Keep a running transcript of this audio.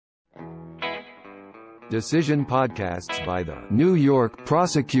Decision podcasts by the New York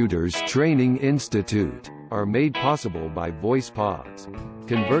Prosecutors Training Institute are made possible by VoicePods.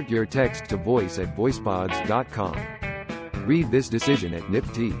 Convert your text to voice at voicepods.com. Read this decision at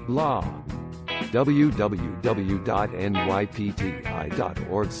NYPTI Law.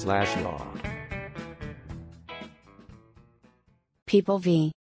 www.nypti.org/law. People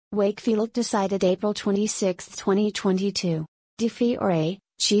v. Wakefield decided April 26, 2022. DeFiore,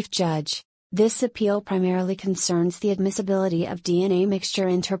 Chief Judge. This appeal primarily concerns the admissibility of DNA mixture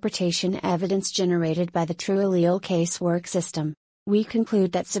interpretation evidence generated by the TrueAllele casework system. We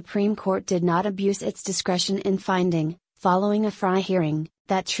conclude that Supreme Court did not abuse its discretion in finding, following a Frye hearing,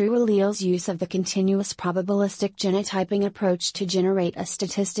 that TrueAllele's use of the continuous probabilistic genotyping approach to generate a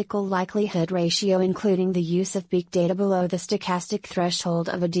statistical likelihood ratio including the use of peak data below the stochastic threshold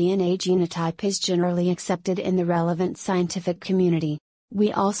of a DNA genotype is generally accepted in the relevant scientific community.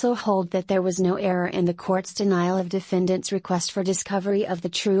 We also hold that there was no error in the court's denial of defendant's request for discovery of the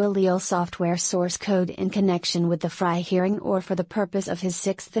TrueAllele software source code in connection with the Frye hearing or for the purpose of his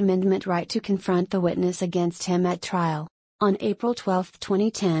Sixth Amendment right to confront the witness against him at trial. On April 12,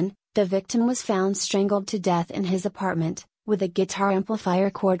 2010, the victim was found strangled to death in his apartment, with a guitar amplifier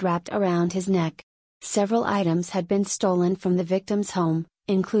cord wrapped around his neck. Several items had been stolen from the victim's home,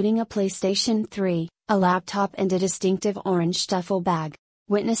 including a PlayStation 3, a laptop and a distinctive orange duffel bag.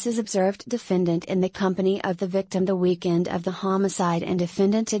 Witnesses observed defendant in the company of the victim the weekend of the homicide and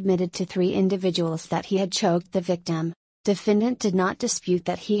defendant admitted to 3 individuals that he had choked the victim. Defendant did not dispute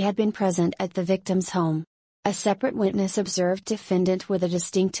that he had been present at the victim's home. A separate witness observed defendant with a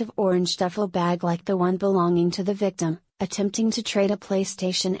distinctive orange duffel bag like the one belonging to the victim, attempting to trade a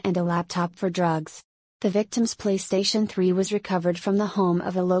PlayStation and a laptop for drugs. The victim's PlayStation 3 was recovered from the home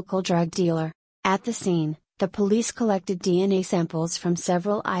of a local drug dealer. At the scene, the police collected DNA samples from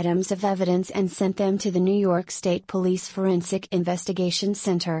several items of evidence and sent them to the New York State Police Forensic Investigation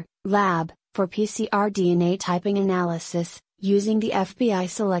Center, Lab, for PCR DNA typing analysis, using the FBI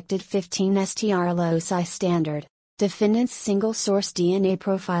selected 15 STR loci standard. Defendant's single-source DNA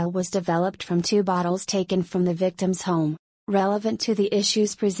profile was developed from 2 bottles taken from the victim's home. Relevant to the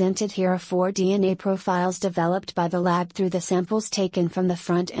issues presented here are 4 DNA profiles developed by the lab through the samples taken from the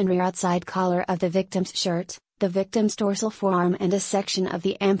front and rear outside collar of the victim's shirt, the victim's dorsal forearm and a section of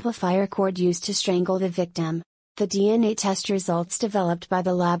the amplifier cord used to strangle the victim. The DNA test results developed by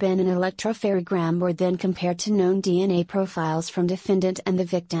the lab in an electropherogram were then compared to known DNA profiles from defendant and the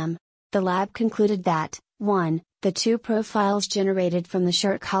victim. The lab concluded that, 1. The 2 profiles generated from the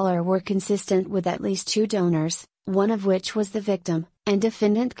shirt collar were consistent with at least 2 donors, one of which was the victim, and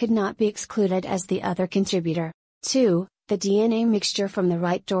defendant could not be excluded as the other contributor. 2. The DNA mixture from the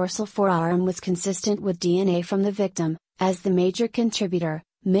right dorsal forearm was consistent with DNA from the victim, as the major contributor,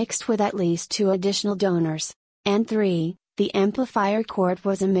 mixed with at least 2 additional donors. And 3. The amplifier cord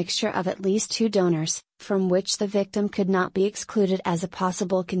was a mixture of at least 2 donors, from which the victim could not be excluded as a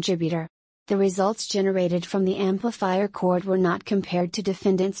possible contributor. The results generated from the amplifier cord were not compared to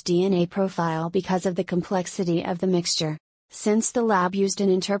defendant's DNA profile because of the complexity of the mixture. Since the lab used an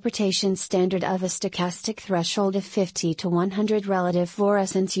interpretation standard of a stochastic threshold of 50 to 100 relative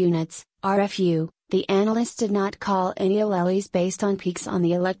fluorescence units, RFU, the analyst did not call any alleles based on peaks on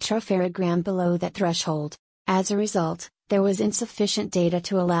the electropherogram below that threshold. As a result, there was insufficient data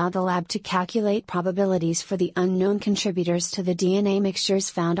to allow the lab to calculate probabilities for the unknown contributors to the DNA mixtures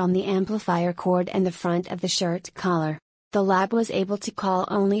found on the amplifier cord and the front of the shirt collar. The lab was able to call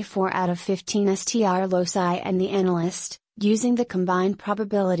only 4 out of 15 STR loci and the analyst, using the combined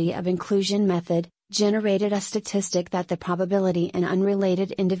probability of inclusion method, generated a statistic that the probability an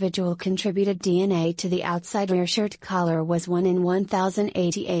unrelated individual contributed DNA to the outside rear shirt collar was 1 in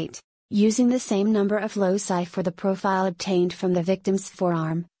 1088. Using the same number of loci for the profile obtained from the victim's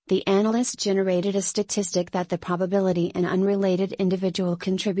forearm, the analyst generated a statistic that the probability an unrelated individual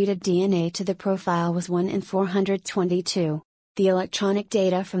contributed DNA to the profile was 1 in 422. The electronic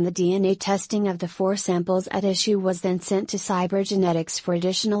data from the DNA testing of the 4 samples at issue was then sent to Cybergenetics for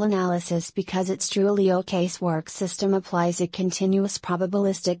additional analysis because its TrueAllele casework system applies a continuous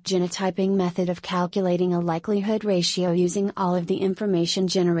probabilistic genotyping method of calculating a likelihood ratio using all of the information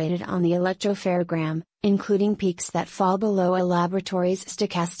generated on the electropherogram, including peaks that fall below a laboratory's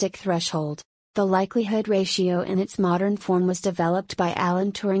stochastic threshold. The likelihood ratio in its modern form was developed by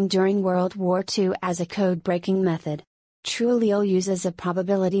Alan Turing during World War II as a code-breaking method. TrueAllele uses a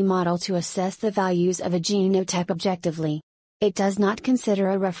probability model to assess the values of a genotype objectively. It does not consider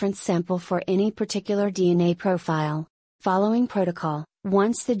a reference sample for any particular DNA profile. Following protocol,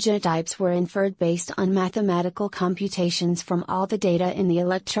 once the genotypes were inferred based on mathematical computations from all the data in the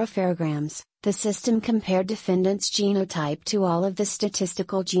electropherograms, the system compared defendant's genotype to all of the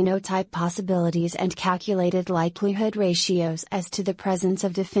statistical genotype possibilities and calculated likelihood ratios as to the presence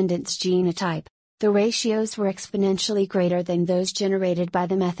of defendant's genotype. The ratios were exponentially greater than those generated by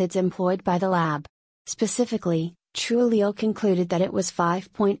the methods employed by the lab. Specifically, TrueAllele concluded that it was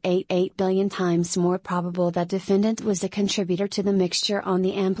 5.88 billion times more probable that defendant was a contributor to the mixture on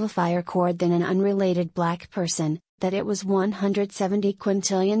the amplifier cord than an unrelated black person, that it was 170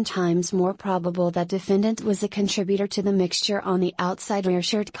 quintillion times more probable that defendant was a contributor to the mixture on the outside rear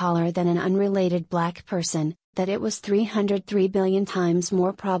shirt collar than an unrelated black person, that it was 303 billion times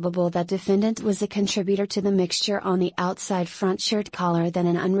more probable that defendant was a contributor to the mixture on the outside front shirt collar than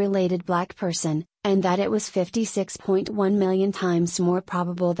an unrelated black person, and that it was 56.1 million times more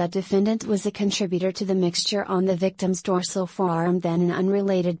probable that defendant was a contributor to the mixture on the victim's dorsal forearm than an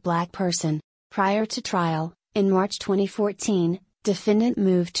unrelated black person. Prior to trial, in March 2014, defendant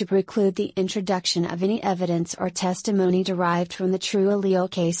moved to preclude the introduction of any evidence or testimony derived from the TrueAllele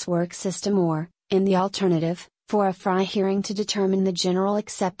casework system or, in the alternative, for a FRI hearing to determine the general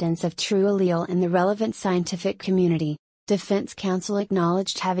acceptance of TrueAllele in the relevant scientific community. Defense counsel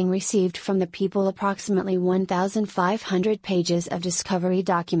acknowledged having received from the people approximately 1,500 pages of discovery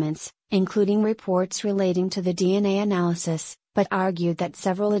documents, including reports relating to the DNA analysis, but argued that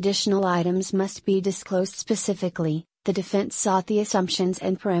several additional items must be disclosed specifically. The defense sought the assumptions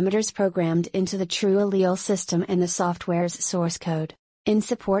and parameters programmed into the TrueAllele system and the software's source code. In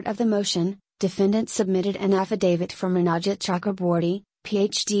support of the motion, defendant submitted an affidavit from Ranajit Chakraborty,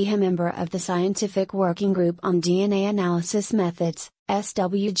 PhD, a member of the Scientific Working Group on DNA Analysis Methods,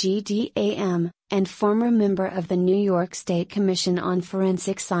 SWGDAM, and former member of the New York State Commission on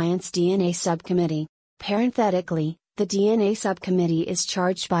Forensic Science DNA Subcommittee. Parenthetically, the DNA Subcommittee is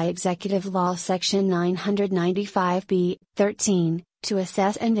charged by Executive Law Section 995b, 13, to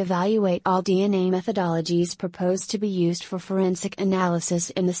assess and evaluate all DNA methodologies proposed to be used for forensic analysis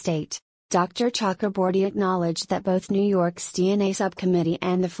in the state. Dr. Chakraborty acknowledged that both New York's DNA Subcommittee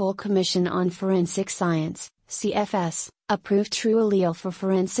and the full Commission on Forensic Science, CFS, approved TrueAllele for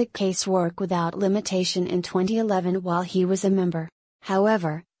forensic casework without limitation in 2011 while he was a member.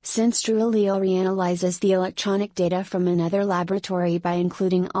 However, since TrueAllele reanalyzes the electronic data from another laboratory by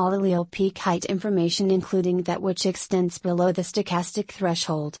including all allele peak height information including that which extends below the stochastic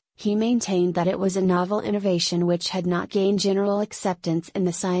threshold, he maintained that it was a novel innovation which had not gained general acceptance in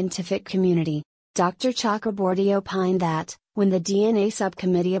the scientific community. Dr. Chakraborty opined that, when the DNA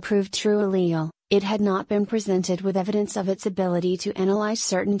Subcommittee approved TrueAllele, it had not been presented with evidence of its ability to analyze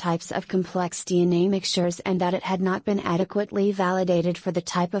certain types of complex DNA mixtures and that it had not been adequately validated for the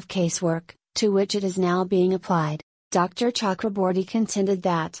type of casework, to which it is now being applied. Dr. Chakraborty contended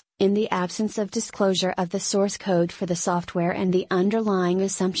that, in the absence of disclosure of the source code for the software and the underlying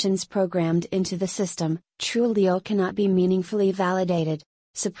assumptions programmed into the system, TrueAllele cannot be meaningfully validated.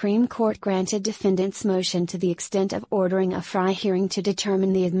 Supreme Court granted defendant's motion to the extent of ordering a FRI hearing to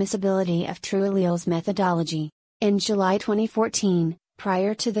determine the admissibility of TrueAllele's methodology. In July 2014,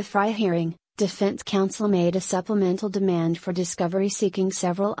 prior to the FRI hearing, defense counsel made a supplemental demand for discovery seeking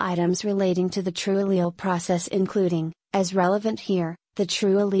several items relating to the TrueAllele process including, as relevant here, the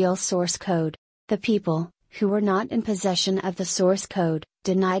TrueAllele source code. The people, who were not in possession of the source code,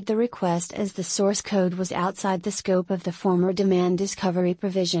 denied the request as the source code was outside the scope of the former demand discovery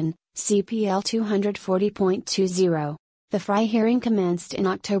provision, CPL 240.20. The FRI hearing commenced in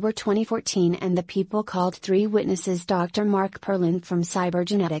October 2014 and the people called three witnesses: Dr. Mark Perlin from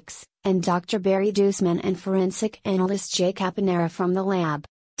Cybergenetics, and Dr. Barry Dusman and forensic analyst Jay Caponera from the lab.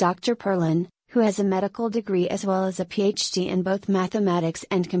 Dr. Perlin, who has a medical degree as well as a PhD in both mathematics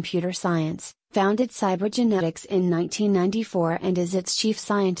and computer science, founded Cybergenetics in 1994 and is its chief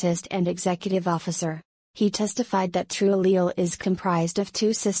scientist and executive officer. He testified that TrueAllele is comprised of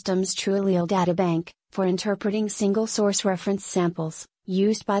two systems: TrueAllele Databank, for interpreting single-source reference samples,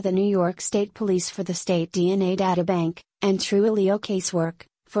 used by the New York State Police for the state DNA databank, and TrueAllele Casework,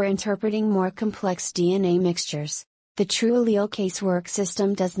 for interpreting more complex DNA mixtures. The TrueAllele Casework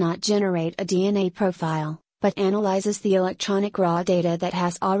system does not generate a DNA profile, but analyzes the electronic raw data that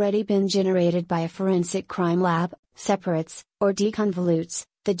has already been generated by a forensic crime lab, separates, or deconvolutes,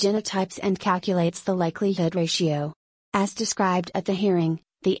 the genotypes and calculates the likelihood ratio. As described at the hearing,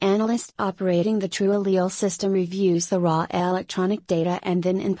 the analyst operating the TrueAllele system reviews the raw electronic data and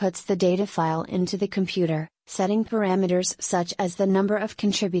then inputs the data file into the computer, setting parameters such as the number of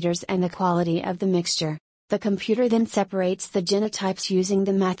contributors and the quality of the mixture. The computer then separates the genotypes using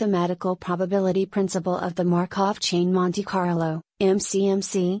the mathematical probability principle of the Markov chain Monte Carlo,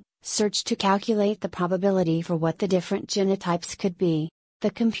 MCMC, search to calculate the probability for what the different genotypes could be.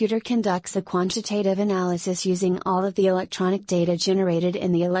 The computer conducts a quantitative analysis using all of the electronic data generated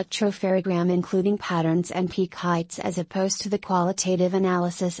in the electropherogram, including patterns and peak heights, as opposed to the qualitative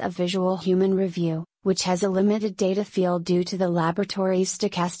analysis of visual human review, which has a limited data field due to the laboratory's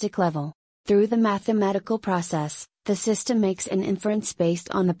stochastic level. Through the mathematical process, the system makes an inference based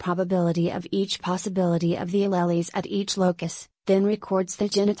on the probability of each possibility of the alleles at each locus, then records the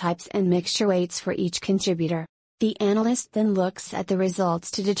genotypes and mixture weights for each contributor. The analyst then looks at the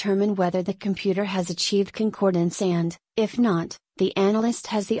results to determine whether the computer has achieved concordance and, if not, the analyst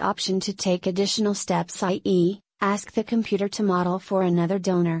has the option to take additional steps, i.e., ask the computer to model for another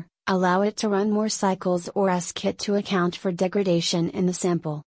donor, allow it to run more cycles, or ask it to account for degradation in the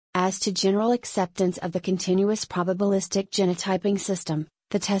sample. As to general acceptance of the continuous probabilistic genotyping system,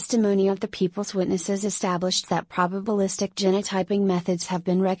 the testimony of the People's Witnesses established that probabilistic genotyping methods have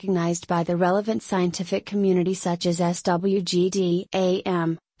been recognized by the relevant scientific community such as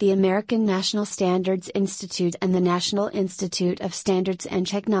SWGD-AM, the American National Standards Institute, and the National Institute of Standards and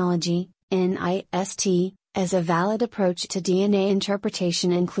Technology, NIST, as a valid approach to DNA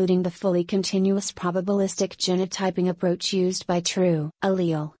interpretation, including the fully continuous probabilistic genotyping approach used by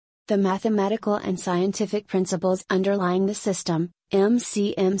TrueAllele. The mathematical and scientific principles underlying the system,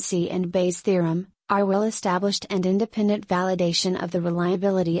 MCMC and Bayes' theorem, are well established, and independent validation of the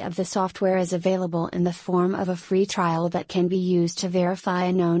reliability of the software is available in the form of a free trial that can be used to verify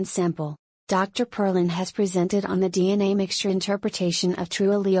a known sample. Dr. Perlin has presented on the DNA mixture interpretation of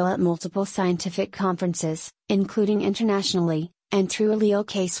TrueAllele at multiple scientific conferences, including internationally, and TrueAllele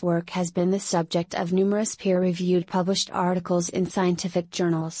casework has been the subject of numerous peer-reviewed published articles in scientific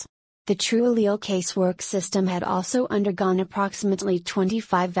journals. The TrueAllele casework system had also undergone approximately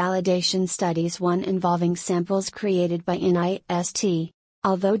 25 validation studies, one involving samples created by NIST.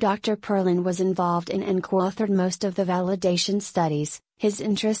 Although Dr. Perlin was involved in and co-authored most of the validation studies, his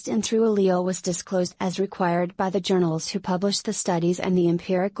interest in TrueAllele was disclosed as required by the journals who published the studies, and the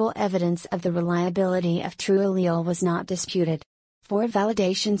empirical evidence of the reliability of TrueAllele was not disputed. 4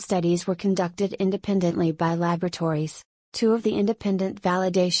 validation studies were conducted independently by laboratories. 2 of the independent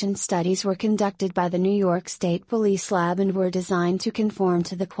validation studies were conducted by the New York State Police Lab and were designed to conform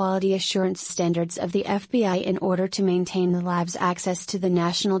to the quality assurance standards of the FBI in order to maintain the lab's access to the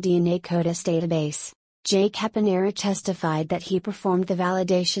National DNA CODIS database. Jay Caponera testified that he performed the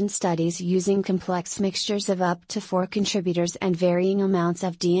validation studies using complex mixtures of up to 4 contributors and varying amounts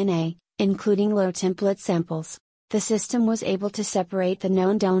of DNA, including low template samples. The system was able to separate the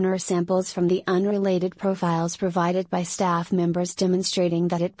known donor samples from the unrelated profiles provided by staff members, demonstrating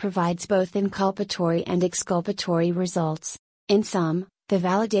that it provides both inculpatory and exculpatory results. In sum, the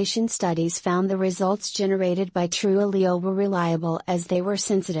validation studies found the results generated by TrueAllele were reliable as they were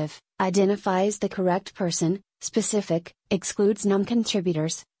sensitive, identifies the correct person, specific, excludes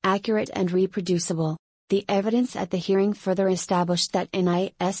non-contributors, accurate and reproducible. The evidence at the hearing further established that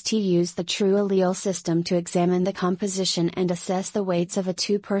NIST used the TrueAllele system to examine the composition and assess the weights of a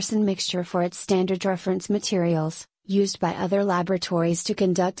 2-person mixture for its standard reference materials, used by other laboratories to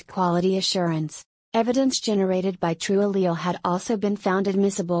conduct quality assurance. Evidence generated by TrueAllele had also been found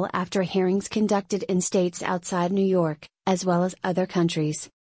admissible after hearings conducted in states outside New York, as well as other countries.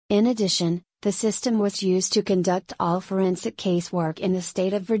 In addition, the system was used to conduct all forensic casework in the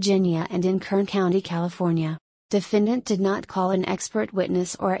state of Virginia and in Kern County, California. Defendant did not call an expert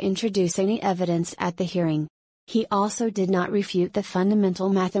witness or introduce any evidence at the hearing. He also did not refute the fundamental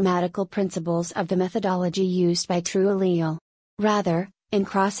mathematical principles of the methodology used by TrueAllele. Rather, in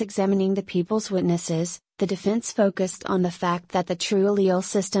cross-examining the People's Witnesses, the defense focused on the fact that the TrueAllele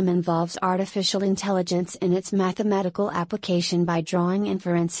system involves artificial intelligence in its mathematical application by drawing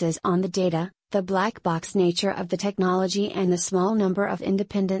inferences on the data, the black box nature of the technology, and the small number of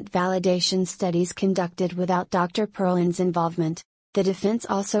independent validation studies conducted without Dr. Perlin's involvement. The defense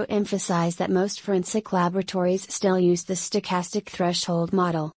also emphasized that most forensic laboratories still use the stochastic threshold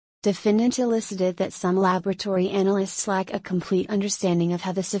model. Defendant elicited that some laboratory analysts lack a complete understanding of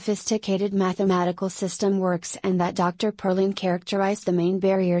how the sophisticated mathematical system works, and that Dr. Perlin characterized the main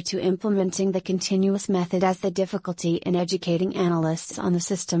barrier to implementing the continuous method as the difficulty in educating analysts on the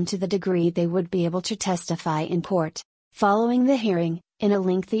system to the degree they would be able to testify in court. Following the hearing, in a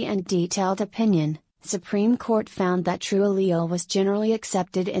lengthy and detailed opinion, Supreme Court found that TrueAllele was generally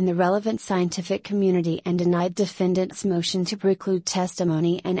accepted in the relevant scientific community and denied defendant's motion to preclude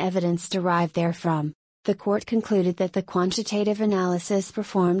testimony and evidence derived therefrom. The court concluded that the quantitative analysis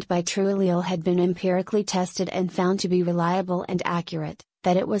performed by TrueAllele had been empirically tested and found to be reliable and accurate,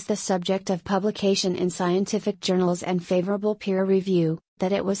 that it was the subject of publication in scientific journals and favorable peer review,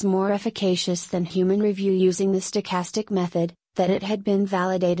 that it was more efficacious than human review using the stochastic method, that it had been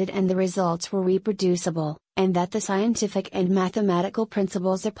validated and the results were reproducible, and that the scientific and mathematical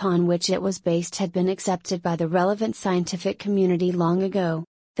principles upon which it was based had been accepted by the relevant scientific community long ago.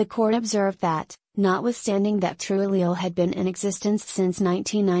 The court observed that, notwithstanding that TrueAllele had been in existence since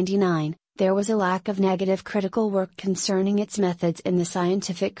 1999, there was a lack of negative critical work concerning its methods in the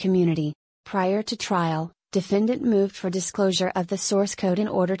scientific community. Prior to trial, defendant moved for disclosure of the source code in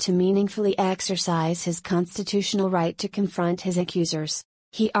order to meaningfully exercise his constitutional right to confront his accusers.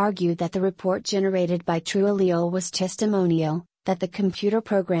 He argued that the report generated by TrueAllele was testimonial, that the computer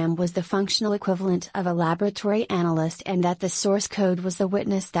program was the functional equivalent of a laboratory analyst, and that the source code was the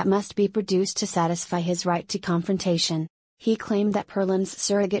witness that must be produced to satisfy his right to confrontation. He claimed that Perlin's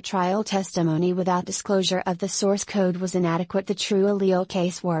surrogate trial testimony without disclosure of the source code was inadequate. The TrueAllele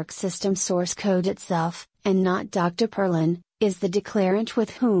casework system source code itself, and not Dr. Perlin, is the declarant with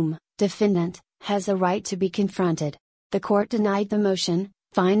whom, defendant, has a right to be confronted. The court denied the motion,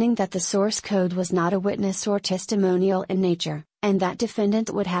 finding that the source code was not a witness or testimonial in nature, and that defendant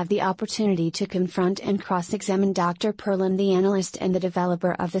would have the opportunity to confront and cross-examine Dr. Perlin, the analyst and the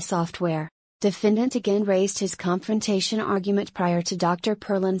developer of the software. Defendant again raised his confrontation argument prior to Dr.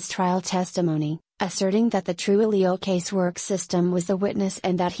 Perlin's trial testimony, asserting that the TrueAllele casework system was the witness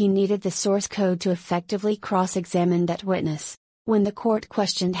and that he needed the source code to effectively cross-examine that witness. When the court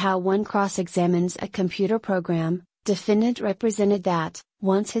questioned how one cross-examines a computer program, defendant represented that,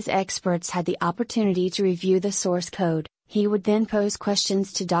 once his experts had the opportunity to review the source code, he would then pose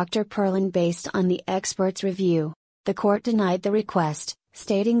questions to Dr. Perlin based on the expert's review. The court denied the request,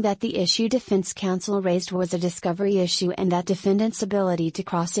 stating that the issue defense counsel raised was a discovery issue and that defendant's ability to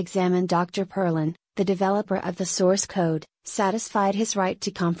cross-examine Dr. Perlin, the developer of the source code, satisfied his right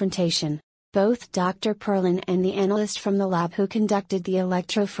to confrontation. Both Dr. Perlin and the analyst from the lab who conducted the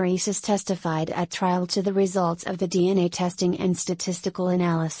electrophoresis testified at trial to the results of the DNA testing and statistical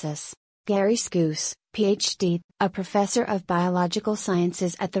analysis. Gary Skous, Ph.D., a professor of biological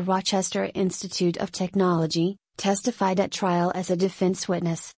sciences at the Rochester Institute of Technology, testified at trial as a defense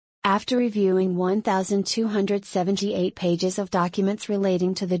witness. After reviewing 1,278 pages of documents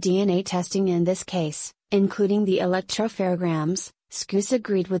relating to the DNA testing in this case, including the electropherograms, Skous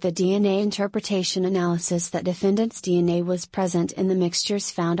agreed with the DNA interpretation analysis that defendant's DNA was present in the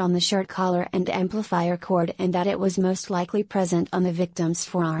mixtures found on the shirt collar and amplifier cord and that it was most likely present on the victim's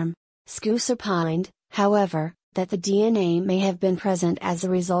forearm. Skous opined, however, that the DNA may have been present as a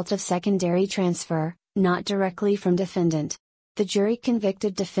result of secondary transfer, not directly from defendant. The jury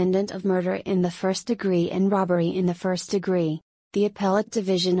convicted defendant of murder in the first degree and robbery in the first degree. The appellate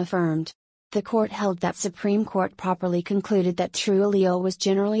division affirmed. The court held that Supreme Court properly concluded that TrueAllele was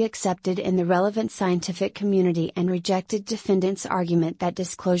generally accepted in the relevant scientific community and rejected defendant's argument that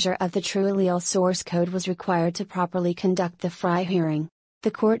disclosure of the TrueAllele source code was required to properly conduct the Frye hearing.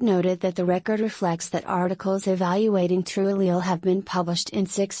 The court noted that the record reflects that articles evaluating TrueAllele have been published in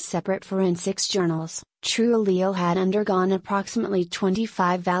 6 separate forensics journals. TrueAllele had undergone approximately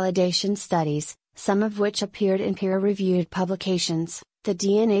 25 validation studies, some of which appeared in peer-reviewed publications. The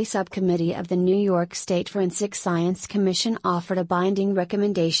DNA subcommittee of the New York State Forensic Science Commission offered a binding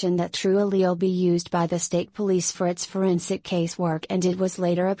recommendation that TrueAllele be used by the state police for its forensic casework, and it was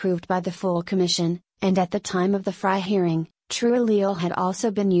later approved by the full commission, and at the time of the Frye hearing, TrueAllele had also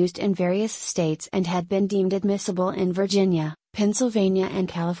been used in various states and had been deemed admissible in Virginia, Pennsylvania and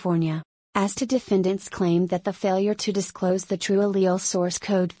California. As to defendant's claim that the failure to disclose the TrueAllele source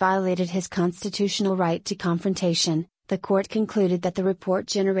code violated his constitutional right to confrontation, the court concluded that the report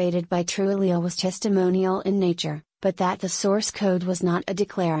generated by TrueAllele was testimonial in nature, but that the source code was not a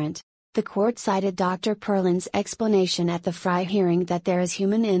declarant. The court cited Dr. Perlin's explanation at the Frye hearing that there is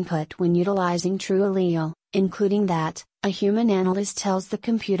human input when utilizing TrueAllele, including that, a human analyst tells the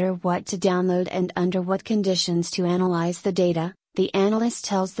computer what to download and under what conditions to analyze the data. The analyst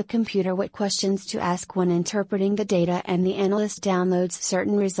tells the computer what questions to ask when interpreting the data, and the analyst downloads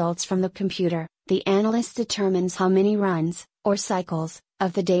certain results from the computer. The analyst determines how many runs, or cycles,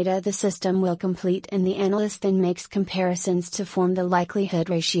 of the data the system will complete, and the analyst then makes comparisons to form the likelihood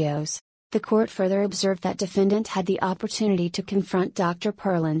ratios. The court further observed that defendant had the opportunity to confront Dr.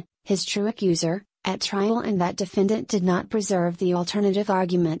 Perlin, his true accuser, at trial, and that defendant did not preserve the alternative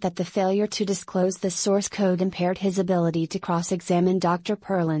argument that the failure to disclose the source code impaired his ability to cross-examine Dr.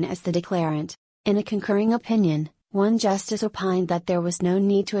 Perlin as the declarant. In a concurring opinion, One justice opined that there was no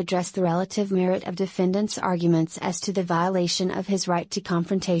need to address the relative merit of defendant's arguments as to the violation of his right to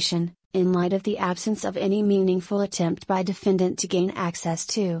confrontation, in light of the absence of any meaningful attempt by defendant to gain access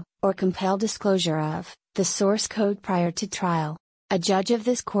to, or compel disclosure of, the source code prior to trial. A judge of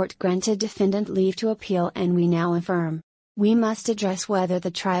this court granted defendant leave to appeal, and we now affirm. We must address whether the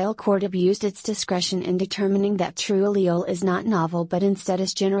trial court abused its discretion in determining that true allele is not novel but instead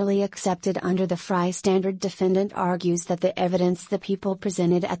is generally accepted under the Frye standard. Defendant argues that the evidence the people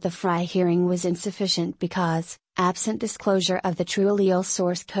presented at the Frye hearing was insufficient because, absent disclosure of the true allele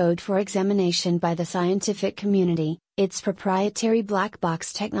source code for examination by the scientific community, its proprietary black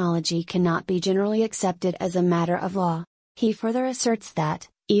box technology cannot be generally accepted as a matter of law. He further asserts that,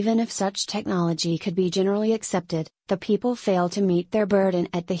 even if such technology could be generally accepted, the people fail to meet their burden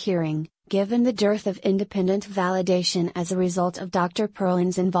at the hearing, given the dearth of independent validation as a result of Dr.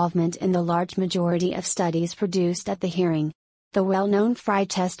 Perlin's involvement in the large majority of studies produced at the hearing. The well-known Frye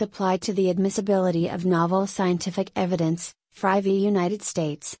test applied to the admissibility of novel scientific evidence, Frye v. United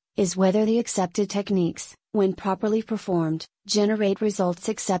States, is whether the accepted techniques, when properly performed, generate results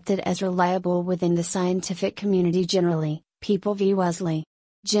accepted as reliable within the scientific community generally, People v. Wesley.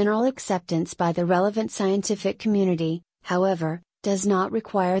 General acceptance by the relevant scientific community, however, does not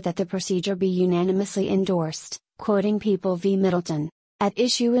require that the procedure be unanimously endorsed, quoting People v. Middleton. At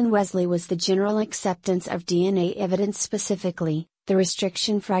issue in Wesley was the general acceptance of DNA evidence, specifically, the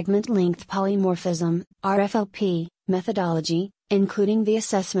restriction fragment length polymorphism, RFLP, methodology, including the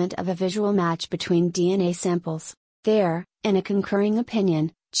assessment of a visual match between DNA samples. There, in a concurring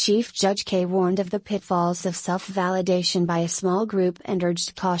opinion, Chief Judge Kaye warned of the pitfalls of self-validation by a small group and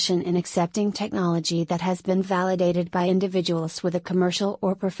urged caution in accepting technology that has been validated by individuals with a commercial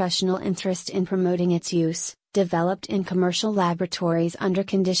or professional interest in promoting its use, developed in commercial laboratories under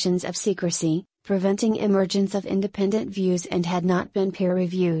conditions of secrecy, preventing emergence of independent views, and had not been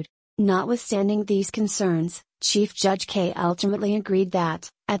peer-reviewed. Notwithstanding these concerns, Chief Judge Kaye ultimately agreed that,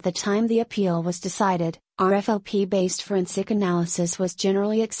 at the time the appeal was decided, RFLP-based forensic analysis was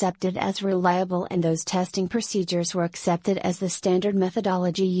generally accepted as reliable, and those testing procedures were accepted as the standard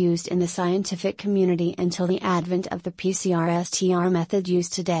methodology used in the scientific community until the advent of the PCR-STR method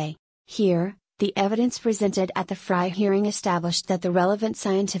used today. Here, the evidence presented at the Frye hearing established that the relevant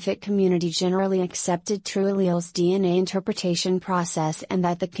scientific community generally accepted true alleles DNA interpretation process, and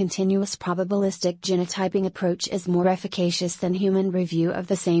that the continuous probabilistic genotyping approach is more efficacious than human review of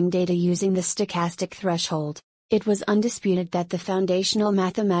the same data using the stochastic threshold. It was undisputed that the foundational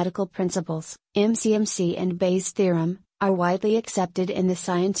mathematical principles, MCMC and Bayes' theorem, are widely accepted in the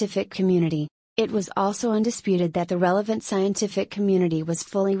scientific community. It was also undisputed that the relevant scientific community was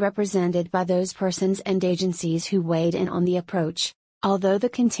fully represented by those persons and agencies who weighed in on the approach. Although the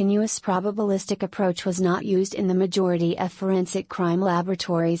continuous probabilistic approach was not used in the majority of forensic crime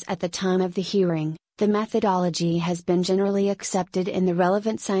laboratories at the time of the hearing, the methodology has been generally accepted in the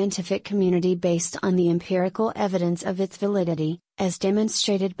relevant scientific community based on the empirical evidence of its validity, as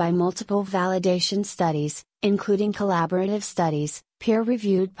demonstrated by multiple validation studies, including collaborative studies,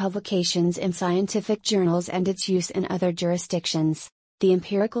 peer-reviewed publications in scientific journals, and its use in other jurisdictions. The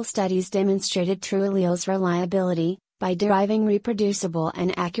empirical studies demonstrated true alleles reliability, by deriving reproducible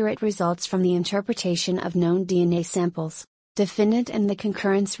and accurate results from the interpretation of known DNA samples. Defendant and the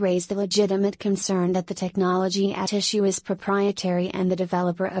concurrence raised a legitimate concern that the technology at issue is proprietary and the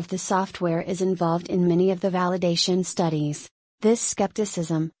developer of the software is involved in many of the validation studies. This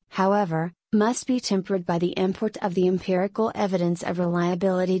skepticism, however, must be tempered by the import of the empirical evidence of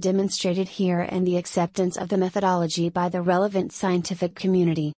reliability demonstrated here and the acceptance of the methodology by the relevant scientific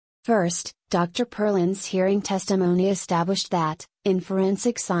community. First, Dr. Perlin's hearing testimony established that, in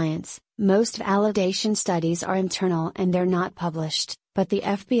forensic science, most validation studies are internal and they're not published, but the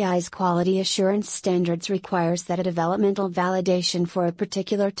FBI's quality assurance standards requires that a developmental validation for a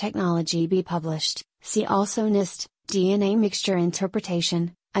particular technology be published. See also NIST, DNA Mixture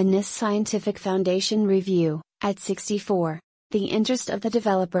Interpretation, a NIST Scientific Foundation Review, at 64. The interest of the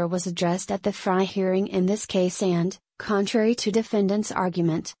developer was addressed at the Frye hearing in this case and, contrary to defendant's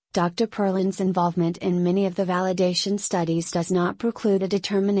argument, Dr. Perlin's involvement in many of the validation studies does not preclude a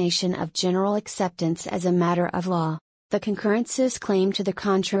determination of general acceptance as a matter of law. The concurrence's claim to the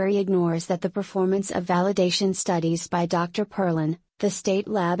contrary ignores that the performance of validation studies by Dr. Perlin, the state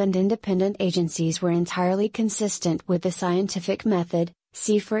lab and independent agencies were entirely consistent with the scientific method.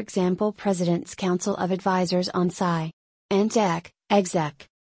 See for example President's Council of Advisors on Sci. and Tech, Exec.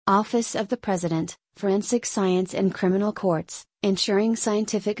 Office of the President, Forensic Science and Criminal Courts, Ensuring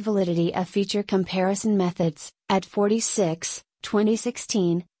Scientific Validity of Feature Comparison Methods, at 46,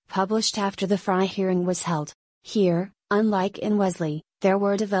 2016, published after the Frye hearing was held. Here, unlike in Wesley, there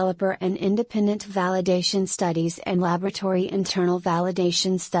were developer and independent validation studies and laboratory internal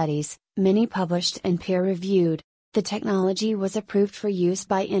validation studies, many published and peer-reviewed. The technology was approved for use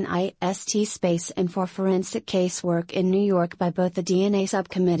by NIST Space and for forensic casework in New York by both the DNA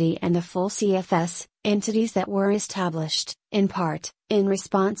Subcommittee and the full CFS, entities that were established, in part, in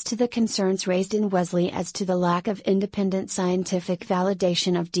response to the concerns raised in Wesley as to the lack of independent scientific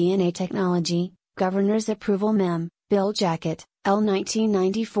validation of DNA technology. Governor's Approval Mem., Bill Jacket, L.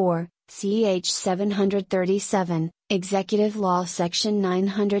 1994, CH 737, Executive Law Section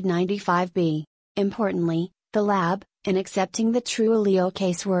 995b. Importantly, the lab, in accepting the True Allele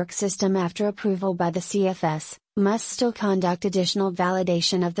casework system after approval by the CFS, must still conduct additional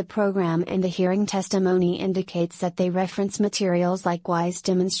validation of the program, and the hearing testimony indicates that they reference materials likewise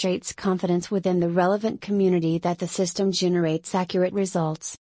demonstrates confidence within the relevant community that the system generates accurate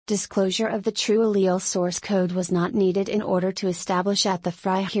results. Disclosure of the True Allele source code was not needed in order to establish at the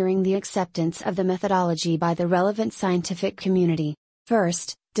Frye hearing the acceptance of the methodology by the relevant scientific community.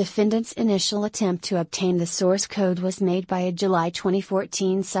 First, defendant's initial attempt to obtain the source code was made by a July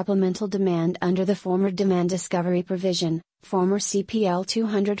 2014 supplemental demand under the former demand discovery provision, former CPL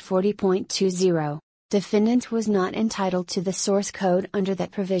 240.20. Defendant was not entitled to the source code under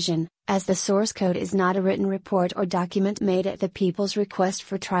that provision, as the source code is not a written report or document made at the people's request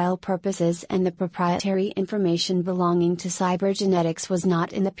for trial purposes, and the proprietary information belonging to cybergenetics was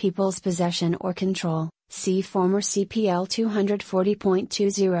not in the people's possession or control. See former CPL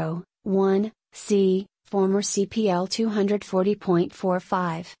 240.20, 1, c, former CPL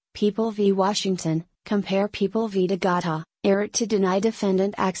 240.45, People v. Washington, compare People v. Degata, error to deny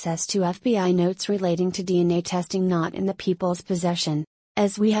defendant access to FBI notes relating to DNA testing not in the people's possession.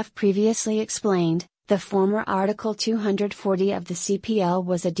 As we have previously explained, the former Article 240 of the CPL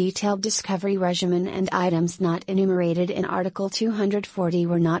was a detailed discovery regimen, and items not enumerated in Article 240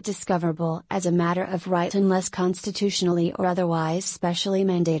 were not discoverable as a matter of right unless constitutionally or otherwise specially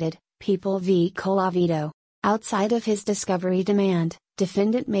mandated. People v. Colavito. Outside of his discovery demand,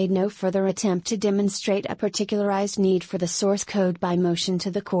 defendant made no further attempt to demonstrate a particularized need for the source code by motion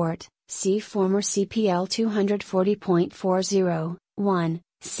to the court. See former CPL 240.40, 1,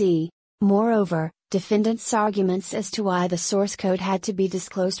 c. Moreover, defendant's arguments as to why the source code had to be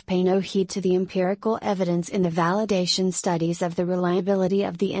disclosed pay no heed to the empirical evidence in the validation studies of the reliability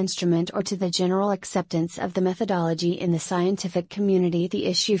of the instrument or to the general acceptance of the methodology in the scientific community. The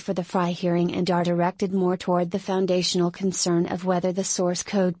issue for the Frye hearing and are directed more toward the foundational concern of whether the source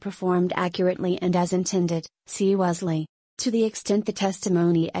code performed accurately and as intended. See Wesley. To the extent the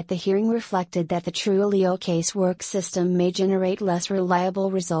testimony at the hearing reflected that the True Allele casework system may generate less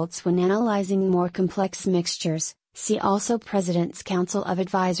reliable results when analyzing more complex mixtures, see also President's Council of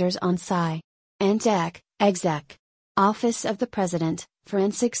Advisors on Sci. Antec, Exec. Office of the President,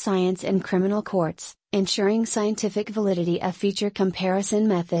 Forensic Science and Criminal Courts, Ensuring Scientific Validity of Feature Comparison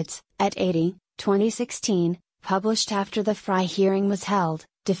Methods, at 80, 2016, published after the Frye hearing was held.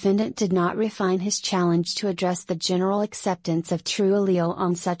 Defendant did not refine his challenge to address the general acceptance of True Allele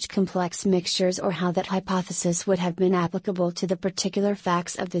on such complex mixtures or how that hypothesis would have been applicable to the particular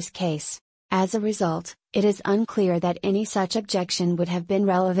facts of this case. As a result, it is unclear that any such objection would have been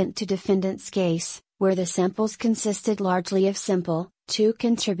relevant to defendant's case, where the samples consisted largely of simple,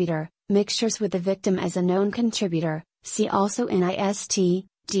 two-contributor, mixtures with the victim as a known contributor. See also NIST,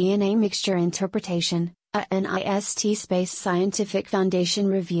 DNA Mixture Interpretation, a NIST Space Scientific Foundation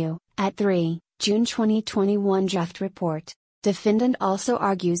Review, at 3, June 2021 Draft Report. Defendant also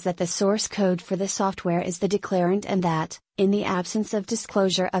argues that the source code for the software is the declarant and that, in the absence of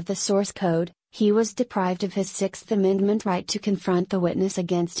disclosure of the source code, he was deprived of his Sixth Amendment right to confront the witness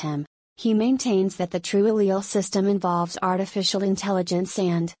against him. He maintains that the True Allele system involves artificial intelligence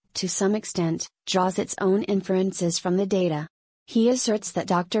and, to some extent, draws its own inferences from the data. He asserts that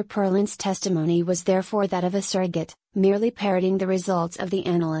Dr. Perlin's testimony was therefore that of a surrogate, merely parroting the results of the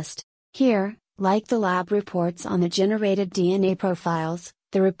analyst. Here, like the lab reports on the generated DNA profiles,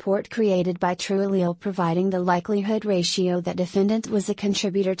 the report created by True Allele providing the likelihood ratio that defendant was a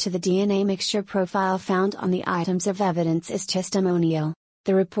contributor to the DNA mixture profile found on the items of evidence is testimonial.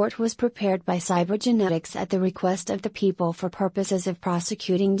 The report was prepared by Cybergenetics at the request of the people for purposes of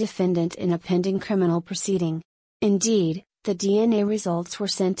prosecuting defendant in a pending criminal proceeding. Indeed, the DNA results were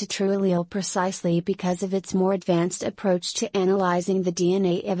sent to True Allele precisely because of its more advanced approach to analyzing the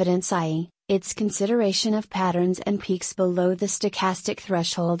DNA evidence, i.e., its consideration of patterns and peaks below the stochastic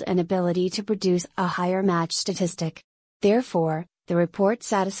threshold and ability to produce a higher match statistic. Therefore, the report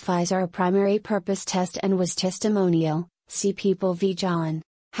satisfies our primary purpose test and was testimonial. See People v. John.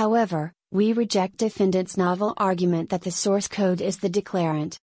 However, We reject defendant's novel argument that the source code is the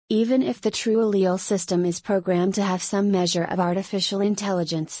declarant. Even if the true allele system is programmed to have some measure of artificial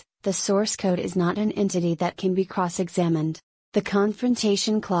intelligence, the source code is not an entity that can be cross-examined. The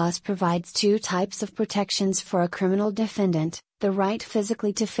Confrontation Clause provides two types of protections for a criminal defendant: the right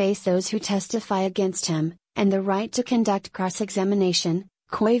physically to face those who testify against him, and the right to conduct cross-examination,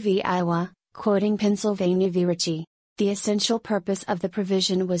 Coy v. Iowa, quoting Pennsylvania v. Ritchie. The essential purpose of the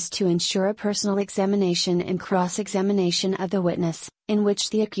provision was to ensure a personal examination and cross-examination of the witness, in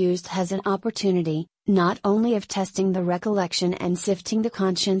which the accused has an opportunity, not only of testing the recollection and sifting the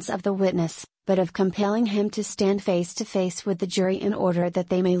conscience of the witness, but of compelling him to stand face to face with the jury in order that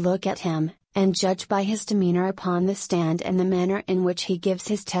they may look at him, and judge by his demeanor upon the stand and the manner in which he gives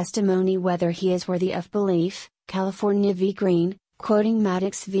his testimony whether he is worthy of belief. California v. Green, quoting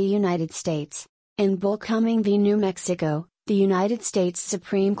Maddox v. United States. In Bullcoming v. New Mexico, the United States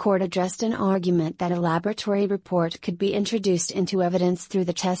Supreme Court addressed an argument that a laboratory report could be introduced into evidence through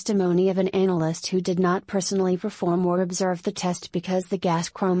the testimony of an analyst who did not personally perform or observe the test because the gas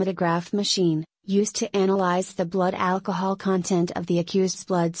chromatograph machine, used to analyze the blood alcohol content of the accused's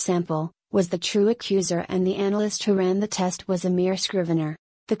blood sample, was the true accuser and the analyst who ran the test was a mere scrivener.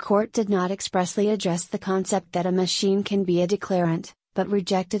 The court did not expressly address the concept that a machine can be a declarant, but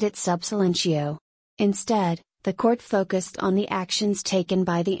rejected it sub silentio. Instead, the court focused on the actions taken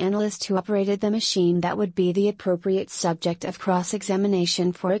by the analyst who operated the machine that would be the appropriate subject of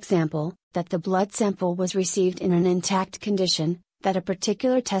cross-examination, for example, that the blood sample was received in an intact condition, that a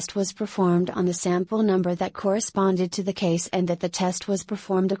particular test was performed on the sample number that corresponded to the case, and that the test was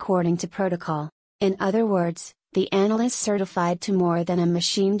performed according to protocol. In other words, the analyst certified to more than a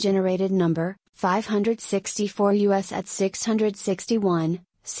machine-generated number, 564 U.S. at 661.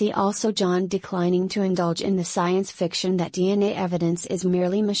 See also John, declining to indulge in the science fiction that DNA evidence is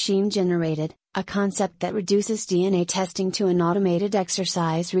merely machine-generated, a concept that reduces DNA testing to an automated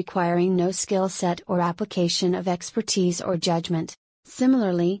exercise requiring no skill set or application of expertise or judgment.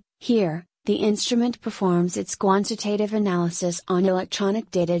 Similarly, here, the instrument performs its quantitative analysis on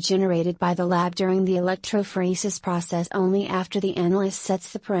electronic data generated by the lab during the electrophoresis process only after the analyst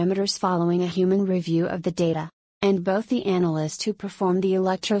sets the parameters following a human review of the data. And both the analyst who performed the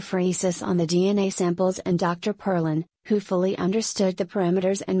electrophoresis on the DNA samples and Dr. Perlin, who fully understood the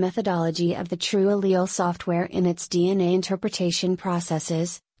parameters and methodology of the True Allele software in its DNA interpretation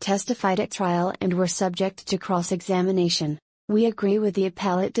processes, testified at trial and were subject to cross-examination. We agree with the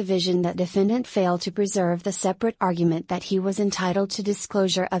appellate division that defendant failed to preserve the separate argument that he was entitled to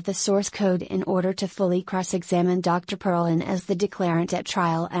disclosure of the source code in order to fully cross-examine Dr. Perlin as the declarant at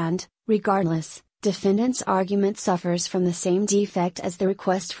trial, and, regardless, defendant's argument suffers from the same defect as the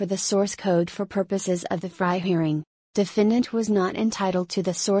request for the source code for purposes of the Frye hearing. Defendant was not entitled to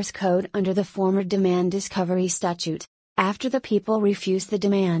the source code under the former demand discovery statute. After the people refused the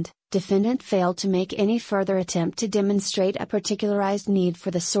demand, defendant failed to make any further attempt to demonstrate a particularized need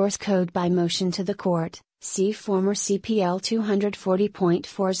for the source code by motion to the court. See former CPL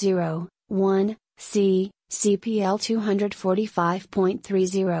 240.40, 1, C, CPL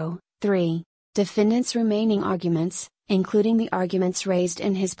 245.30, 3. Defendant's remaining arguments, including the arguments raised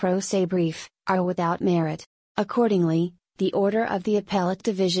in his pro se brief, are without merit. Accordingly, the order of the appellate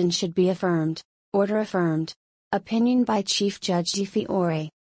division should be affirmed. Order affirmed. Opinion by Chief Judge DeFiore.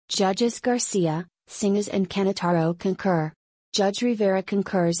 Judges Garcia, Singas and Canataro concur. Judge Rivera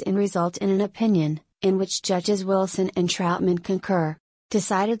concurs in result in an opinion, in which Judges Wilson and Troutman concur.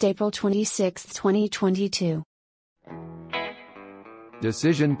 Decided April 26, 2022.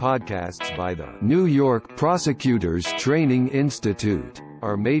 Decision podcasts by the New York Prosecutors Training Institute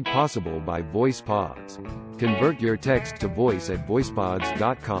are made possible by VoicePods. Convert your text to voice at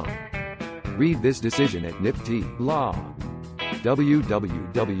voicepods.com. Read this decision at NYPTI Law.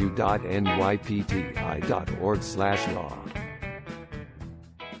 www.nypti.org/law